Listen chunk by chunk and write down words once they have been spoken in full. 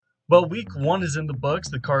Well, week one is in the books.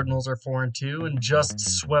 The Cardinals are 4-2 and just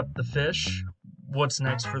swept the Fish. What's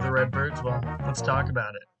next for the Redbirds? Well, let's talk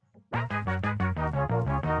about it.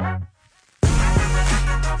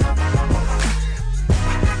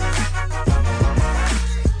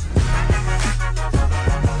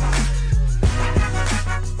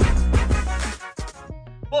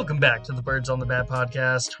 Welcome back to the Birds on the Bat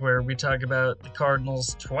podcast, where we talk about the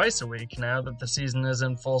Cardinals twice a week now that the season is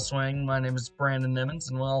in full swing. My name is Brandon Nimmons,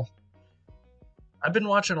 and well, I've been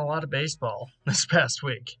watching a lot of baseball this past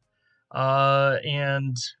week.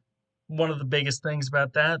 And one of the biggest things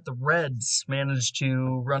about that, the Reds managed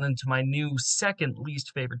to run into my new second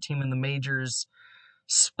least favorite team in the majors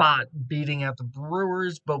spot, beating out the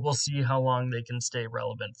Brewers, but we'll see how long they can stay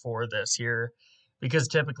relevant for this year, because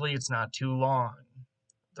typically it's not too long.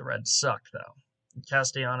 The Reds suck, though.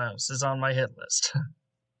 Castellanos is on my hit list.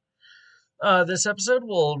 This episode,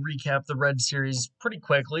 we'll recap the Red series pretty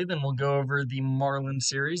quickly, then we'll go over the Marlins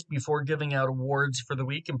series before giving out awards for the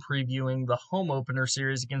week and previewing the home opener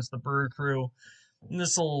series against the Brewer Crew.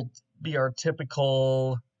 This will be our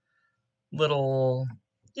typical little,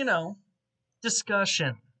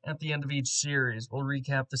 discussion at the end of each series. We'll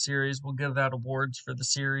recap the series, we'll give out awards for the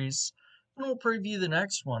series, and we'll preview the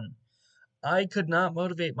next one. I could not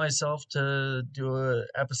motivate myself to do an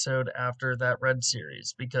episode after that Red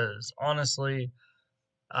series because honestly,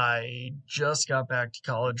 I just got back to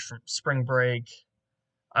college from spring break.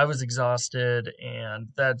 I was exhausted, and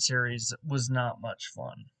that series was not much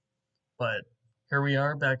fun. But here we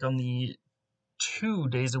are back on the 2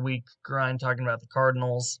 days a week grind talking about the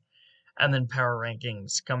Cardinals, and then power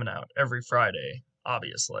rankings coming out every Friday,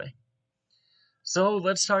 obviously. So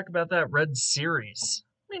let's talk about that Red series.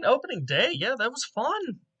 Opening day, yeah, that was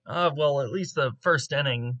fun. Well, at least the first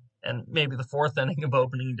inning and maybe the fourth inning of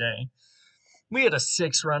opening day. We had a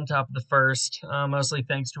 6-run top of the first, mostly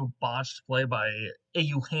thanks to a botched play by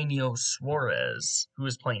Eugenio Suarez, who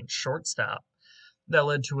was playing shortstop. That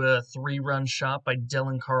led to a 3-run shot by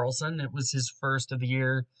Dylan Carlson. It was his first of the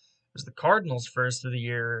year. It was the Cardinals' first of the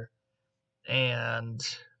year. And,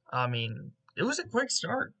 it was a quick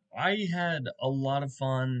start. I had a lot of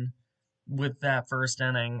fun with that first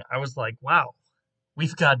inning. I was like, wow,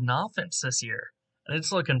 we've got an offense this year, and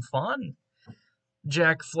it's looking fun.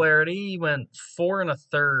 Jack Flaherty went 4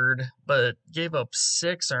 1/3, but gave up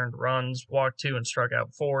 6 earned runs, walked 2, and struck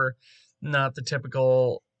out 4. Not the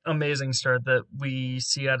typical amazing start that we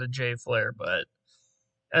see out of Jay Flair, but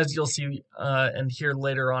as you'll see and hear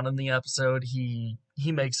later on in the episode, he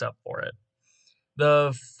makes up for it.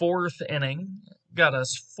 The fourth inning got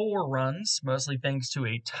us 4 runs, mostly thanks to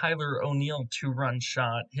a Tyler O'Neill 2-run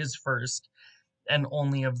shot, his first and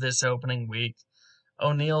only of this opening week.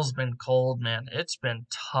 O'Neill's been cold, man. It's been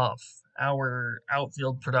tough. Our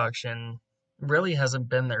outfield production really hasn't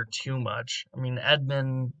been there too much.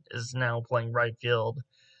 Edman is now playing right field,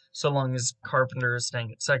 so long as Carpenter is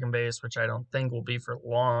staying at second base, which I don't think will be for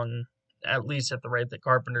long, at least at the rate that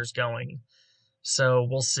Carpenter's going. So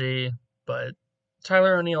we'll see, but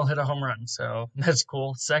Tyler O'Neill hit a home run, so that's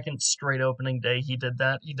cool. Second straight opening day he did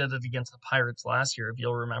that. He did it against the Pirates last year, if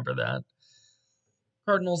you'll remember that.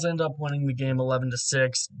 Cardinals end up winning the game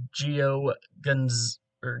 11-6.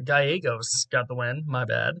 Gallegos got the win, my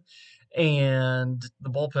bad. And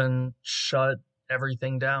the bullpen shut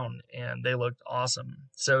everything down, and they looked awesome.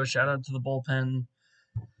 So shout out to the bullpen.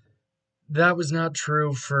 That was not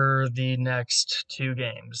true for the next 2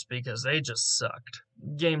 games because they just sucked.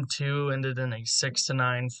 Game 2 ended in a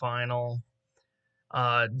 6-9 final.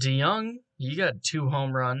 DeYoung, he got 2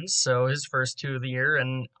 home runs, so his first 2 of the year,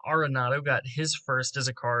 and Arenado got his first as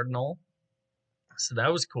a Cardinal, so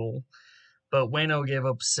that was cool. But Waino gave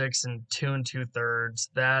up 6 and 2 2/3.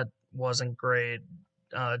 That wasn't great.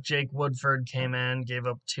 Jake Woodford came in, gave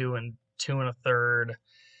up 2 and 2 1/3,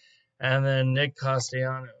 and then Nick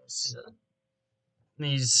Castellanos.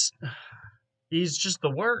 He's just the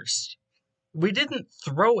worst. We didn't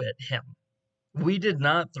throw at him. We did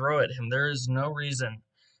not throw at him. There is no reason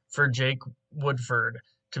for Jake Woodford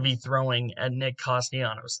to be throwing at Nick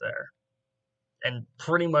Castellanos there and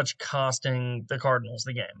pretty much costing the Cardinals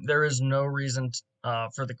the game. There is no reason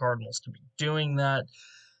for the Cardinals to be doing that.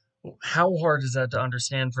 How hard is that to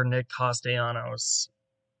understand for Nick Castellanos?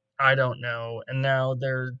 I don't know. And now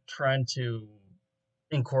they're trying to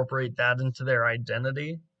incorporate that into their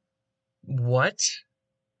identity. What?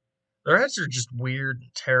 Their heads are just weird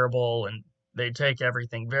and terrible, and they take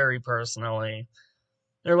everything very personally.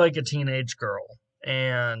 They're like a teenage girl,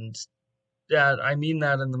 and I mean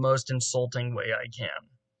that in the most insulting way I can.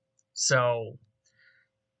 So,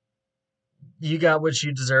 you got what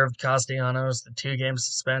you deserved, Castellanos. The 2-game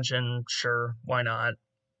suspension, sure, why not?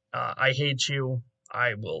 I hate you.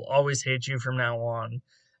 I will always hate you from now on.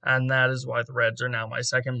 And that is why the Reds are now my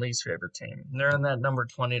second least favorite team. They're in that number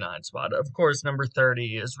 29 spot. Of course, number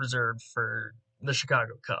 30 is reserved for the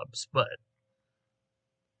Chicago Cubs, but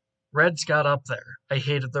Reds got up there. I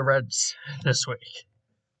hated the Reds this week.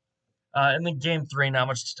 And then game three, not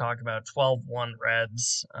much to talk about. 12-1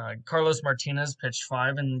 Reds. Carlos Martinez pitched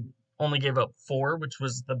five and only gave up four, which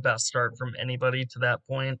was the best start from anybody to that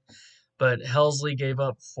point. But Helsley gave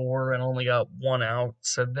up four and only got one out,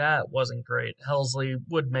 so that wasn't great. Helsley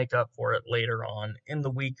would make up for it later on in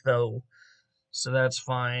the week, though, so that's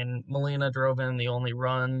fine. Molina drove in the only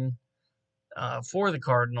run for the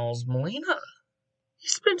Cardinals. Molina,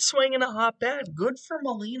 he's been swinging a hot bat. Good for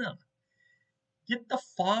Molina. Get the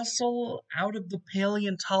fossil out of the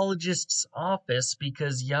paleontologist's office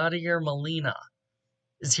because Yadier Molina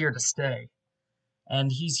is here to stay,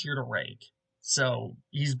 and he's here to rake. So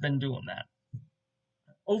he's been doing that.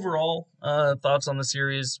 Overall, thoughts on the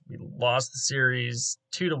series? We lost the series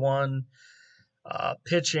 2-1.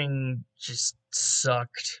 Pitching just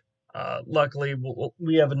sucked. Luckily,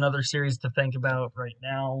 we have another series to think about right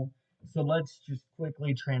now. So let's just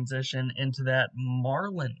quickly transition into that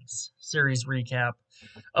Marlins series recap.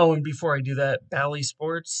 Oh, and before I do that, Bally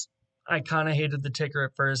Sports, I kind of hated the ticker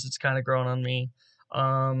at first. It's kind of grown on me.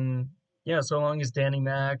 Yeah, so long as Danny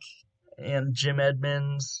Mac and Jim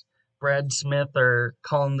Edmonds, Brad Smith are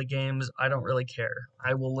calling the games, I don't really care.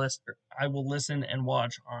 I will listen and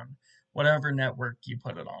watch on whatever network you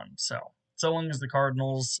put it on. So long as the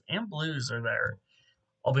Cardinals and Blues are there,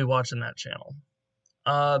 I'll be watching that channel.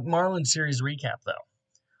 Marlins series recap though.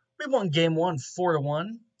 We won game one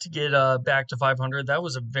 4-1 to get back to 500. That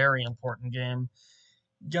was a very important game.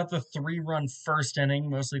 Got the 3-run first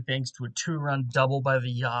inning, mostly thanks to a 2-run double by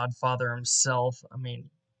the Yodfather himself. I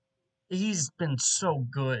mean, he's been so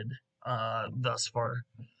good thus far.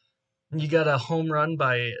 You got a home run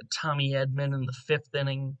by Tommy Edman in the 5th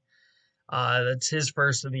inning. That's his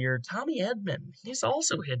first of the year. Tommy Edman, he's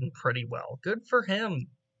also hitting pretty well. Good for him.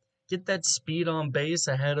 Get that speed on base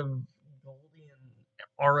ahead of Goldie and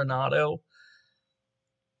Arenado.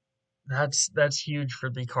 That's huge for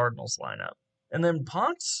the Cardinals lineup. And then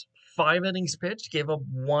Ponce, 5 innings pitched, gave up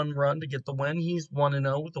 1 run to get the win. He's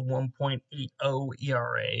 1-0 with a 1.80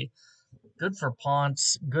 ERA. Good for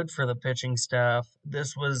Ponce, good for the pitching staff.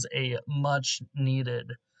 This was a much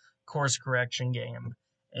needed course correction game,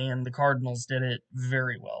 and the Cardinals did it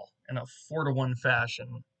very well in a 4-1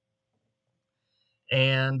 fashion.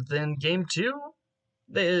 And then game two,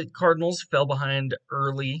 the Cardinals fell behind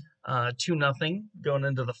early, 2-0 going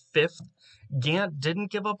into the 5th. Gant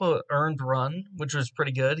didn't give up a earned run, which was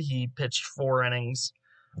pretty good. He pitched 4 innings.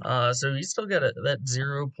 So he still got that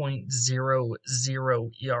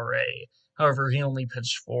 0.00 ERA. However, he only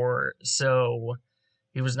pitched 4, so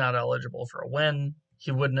he was not eligible for a win.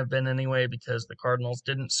 He wouldn't have been anyway because the Cardinals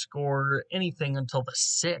didn't score anything until the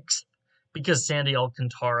 6th because Sandy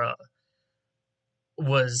Alcantara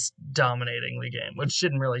was dominating the game, which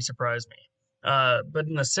didn't really surprise me. But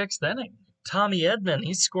in the 6th inning, Tommy Edman,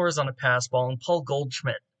 he scores on a pass ball, and Paul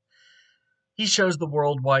Goldschmidt, he shows the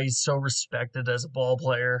world why he's so respected as a ball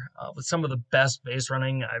player, with some of the best base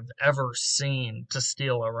running I've ever seen to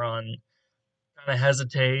steal a run. Kind of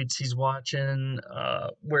hesitates. He's watching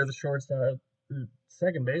where the shortstop,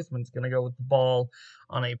 second baseman's going to go with the ball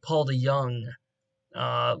on a Paul DeYoung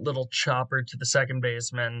little chopper to the second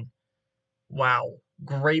baseman. Wow,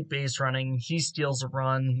 great base running. He steals a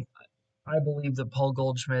run. I believe that Paul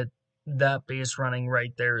Goldschmidt, that base running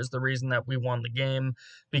right there is the reason that we won the game,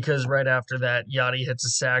 because right after that, Yachty hits a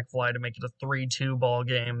sac fly to make it a 3-2 ball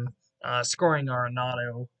game, scoring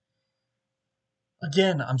Arenado.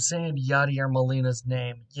 Again, I'm saying Yadier Molina's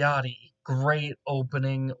name. Yachty, great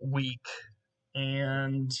opening week.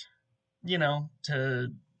 And,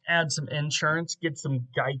 to add some insurance, get some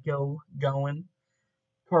Geico going.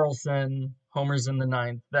 Carlson homers in the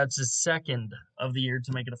 9th. That's his second of the year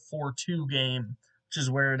to make it a 4-2 game, which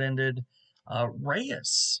is where it ended.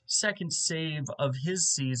 Reyes, second save of his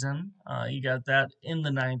season. He got that in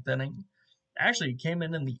the 9th inning. Actually, he came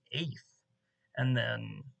in the 8th and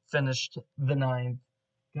then finished the 9th,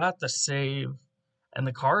 got the save. And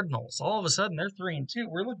the Cardinals, all of a sudden, they're 3-2.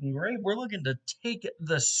 We're looking great. We're looking to take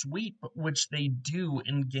the sweep, which they do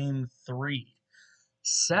in game 3.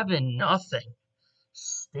 7-0.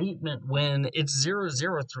 Statement win. It's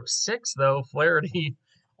 0-0 through 6, though. Flaherty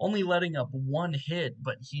only letting up 1 hit,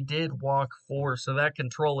 but he did walk 4, so that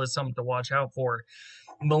control is something to watch out for.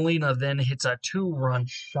 Molina then hits a 2-run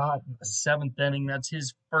shot in the seventh inning. That's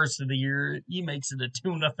his first of the year. He makes it a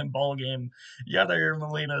 2-0 ball game. Yadier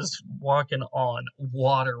Molina's walking on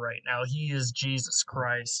water right now. He is Jesus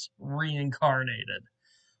Christ reincarnated.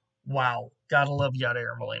 Wow. Gotta love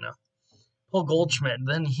Yadier Molina. Paul Goldschmidt,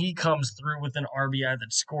 then he comes through with an RBI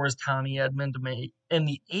that scores Tommy Edman to make in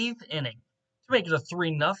the eighth inning to make it a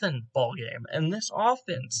 3-0 ball game. And this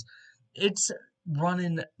offense, it's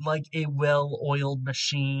running like a well-oiled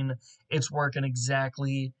machine. It's working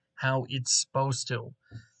exactly how it's supposed to.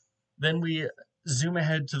 Then we zoom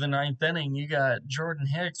ahead to the ninth inning. You got Jordan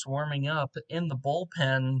Hicks warming up in the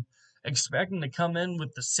bullpen, expecting to come in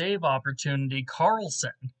with the save opportunity.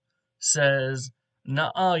 Carlson says,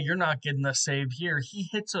 "Nuh-uh, you're not getting the save here." He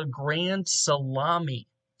hits a grand salami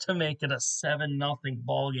to make it a 7-0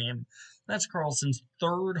 ball game. That's Carlson's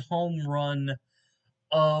third home run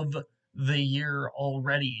of the year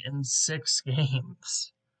already in 6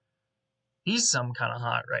 games. He's some kind of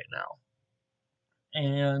hot right now.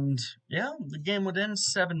 And yeah, the game would end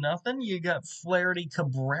 7-0. You got Flaherty,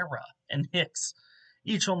 Cabrera, and Hicks,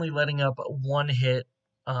 each only letting up one hit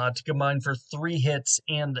to combine for 3 hits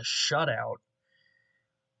and a shutout.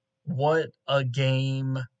 What a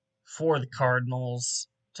game for the Cardinals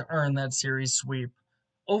to earn that series sweep.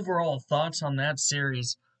 Overall, thoughts on that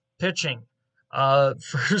series? Pitching.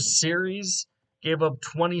 First series, gave up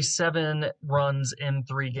 27 runs in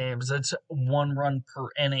 3 games. That's 1 run per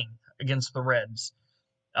inning against the Reds.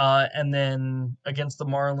 And then against the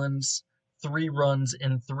Marlins, 3 runs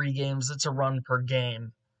in 3 games. It's a run per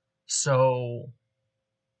game. So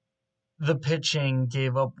the pitching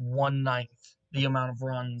gave up 1/9 the amount of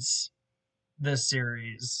runs this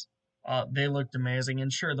series. They looked amazing.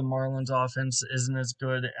 And sure, the Marlins offense isn't as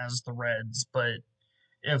good as the Reds, but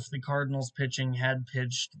if the Cardinals pitching had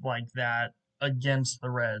pitched like that against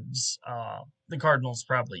the Reds, the Cardinals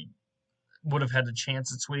probably would have had a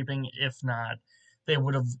chance at sweeping. If not, they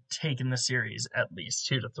would have taken the series at least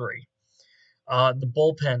 2-3. The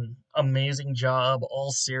bullpen, amazing job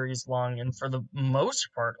all series long, and for the most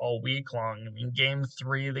part, all week long. I mean, game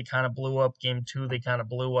 3, they kind of blew up. Game 2, they kind of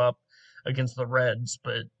blew up against the Reds.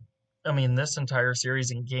 But, I mean, this entire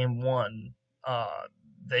series in game 1,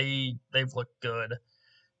 they've looked good.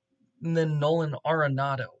 And then Nolan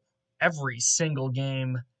Arenado, every single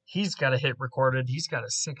game, he's got a hit recorded. He's got a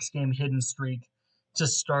 6-game hitting streak to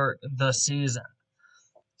start the season.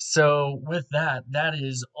 So with that, that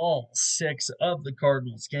is all 6 of the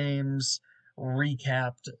Cardinals games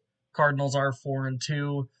recapped. Cardinals are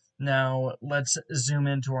 4-2. Now let's zoom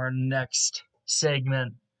into our next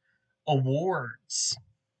segment, awards.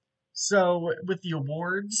 So with the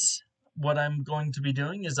awards, what I'm going to be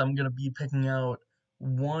doing is I'm going to be picking out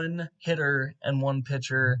one hitter and one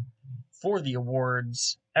pitcher for the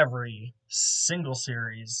awards every single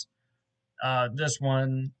series. This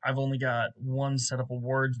one, I've only got one set of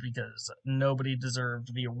awards because nobody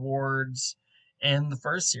deserved the awards in the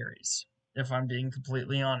first series, if I'm being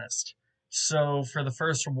completely honest. So for the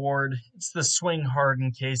first award, it's the Swing Hard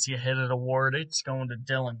in Case You Hit It award. It's going to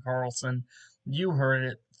Dylan Carlson. You heard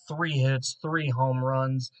it. 3 hits, 3 home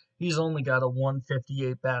runs. He's only got a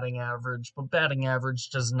 158 batting average, but batting average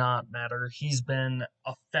does not matter. He's been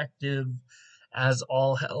effective as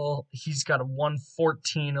all hell. He's got a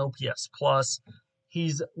 114 OPS plus.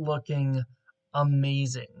 He's looking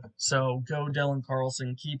amazing. So go Dylan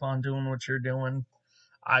Carlson. Keep on doing what you're doing.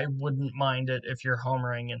 I wouldn't mind it if you're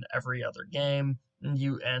homering in every other game and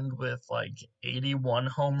you end with like 81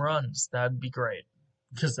 home runs. That'd be great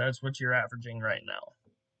because that's what you're averaging right now.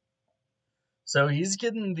 So he's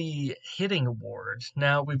getting the hitting award.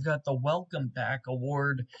 Now we've got the Welcome Back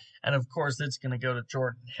award, and of course it's going to go to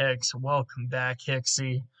Jordan Hicks. Welcome back,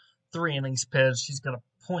 Hicksy. 3 innings pitched. He's got a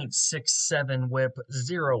 .67 whip,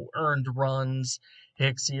 0 earned runs.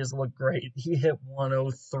 Hicksy has looked great. He hit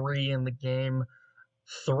 103 in the game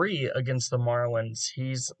 3 against the Marlins.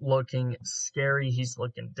 He's looking scary. He's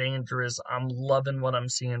looking dangerous. I'm loving what I'm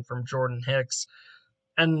seeing from Jordan Hicks.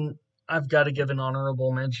 And I've got to give an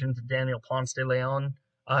honorable mention to Daniel Ponce de Leon.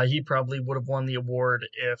 He probably would have won the award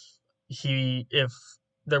if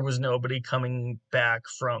there was nobody coming back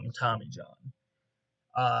from Tommy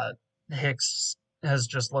John. Hicks has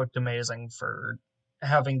just looked amazing for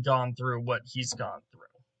having gone through what he's gone through.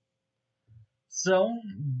 So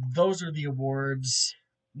those are the awards.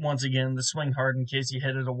 Once again, the Swing Hard in Case You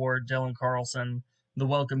Hit It award, Dylan Carlson. The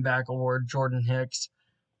Welcome Back award, Jordan Hicks.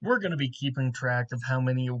 We're going to be keeping track of how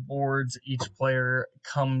many awards each player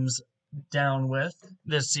comes down with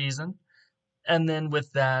this season. And then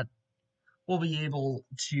with that, we'll be able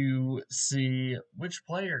to see which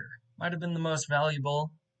player might have been the most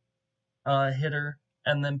valuable hitter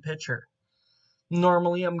and then pitcher.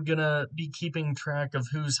 Normally, I'm gonna be keeping track of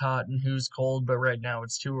who's hot and who's cold, but right now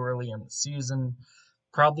it's too early in the season.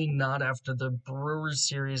 Probably not after the Brewers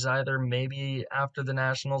series either. Maybe after the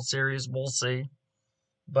National series, we'll see.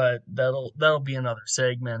 But that'll be another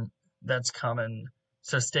segment that's coming.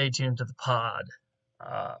 So stay tuned to the pod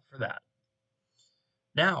for that.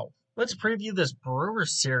 Now, let's preview this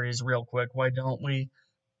Brewers series real quick. Why don't we?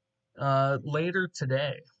 Later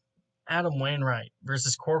today, Adam Wainwright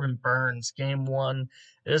versus Corbin Burns, game one.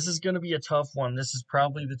 This is going to be a tough one. This is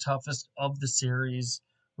probably the toughest of the series.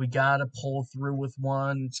 We got to pull through with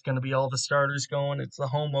one. It's going to be all the starters going. It's the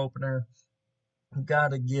home opener. Got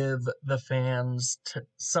to give the fans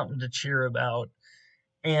something to cheer about.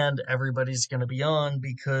 And everybody's going to be on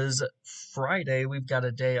because Friday we've got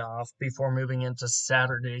a day off before moving into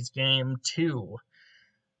Saturday's game two.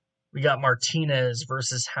 We got Martinez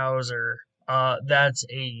versus Hauser. That's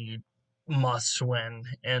a must win,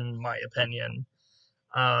 in my opinion.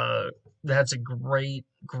 Uh, that's a great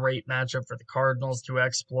matchup for the Cardinals to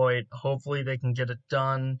exploit. Hopefully, they can get it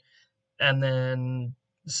done. And then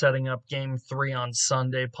setting up game three on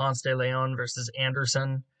Sunday, Ponce de Leon versus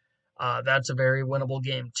Anderson. That's a very winnable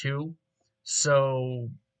game, too. So,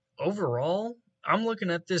 overall, I'm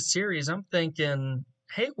looking at this series. I'm thinking,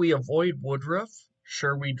 hey, we avoid Woodruff.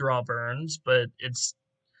 Sure, we draw Burns, but it's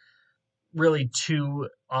really too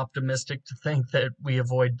optimistic to think that we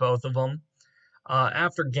avoid both of them.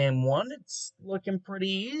 After game one, it's looking pretty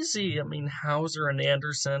easy. I mean, Hauser and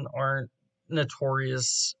Anderson aren't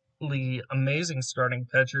notoriously amazing starting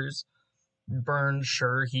pitchers. Burns,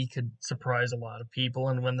 sure, he could surprise a lot of people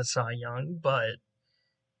and win the Cy Young, but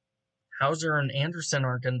Hauser and Anderson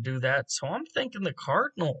aren't going to do that. So I'm thinking the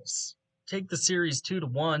Cardinals take the series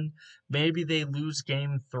 2-1. Maybe they lose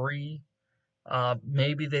game three.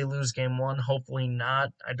 Maybe they lose game one. Hopefully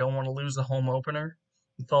not. I don't want to lose the home opener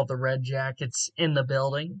with all the Red Jackets in the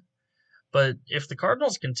building. But if the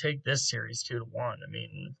Cardinals can take this series 2-1, I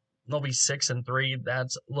mean, they'll be 6-3.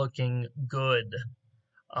 That's looking good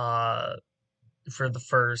for the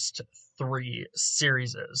first three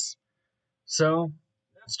series. So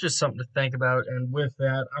that's just something to think about. And with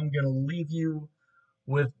that, I'm going to leave you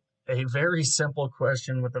with a very simple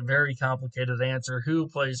question with a very complicated answer. Who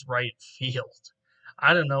plays right field?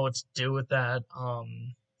 I don't know what to do with that.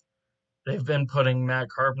 They've been putting Matt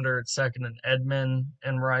Carpenter at second and Edman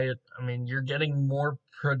and right. I mean, you're getting more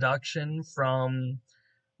production from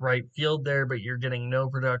right field there, but you're getting no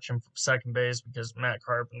production from second base because Matt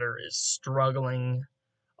Carpenter is struggling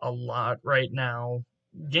a lot right now.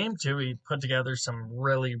 Game two, he put together some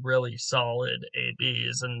really solid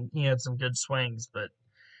ABs and he had some good swings, but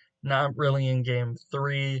not really in game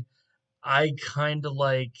three. I kind of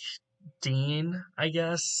like Dean, I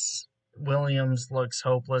guess. Williams looks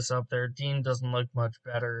hopeless up there. Dean doesn't look much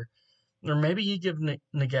better. Or maybe you give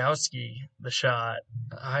Nagowski the shot.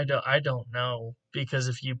 I don't know because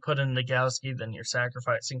if you put in Nagowski, then you're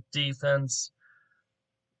sacrificing defense.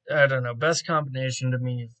 I don't know. Best combination to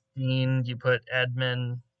me is Dean. You put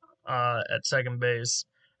Edman at second base,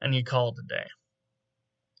 and you call it a day.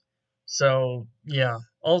 So yeah,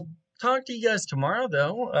 I'll talk to you guys tomorrow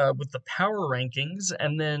though with the power rankings,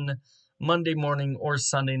 and then Monday morning or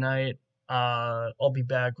Sunday night, I'll be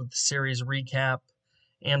back with the series recap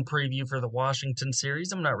and preview for the Washington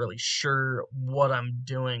series. I'm not really sure what I'm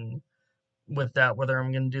doing with that, whether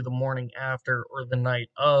I'm going to do the morning after or the night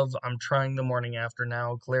of. I'm trying the morning after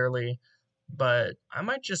now, clearly, but I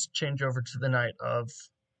might just change over to the night of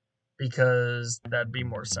because that'd be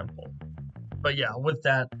more simple. But yeah, with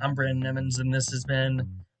that, I'm Brandon Emmons, and this has been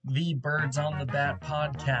the Birds on the Bat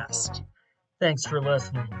podcast. Thanks for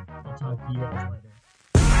listening. I'll talk to you guys later.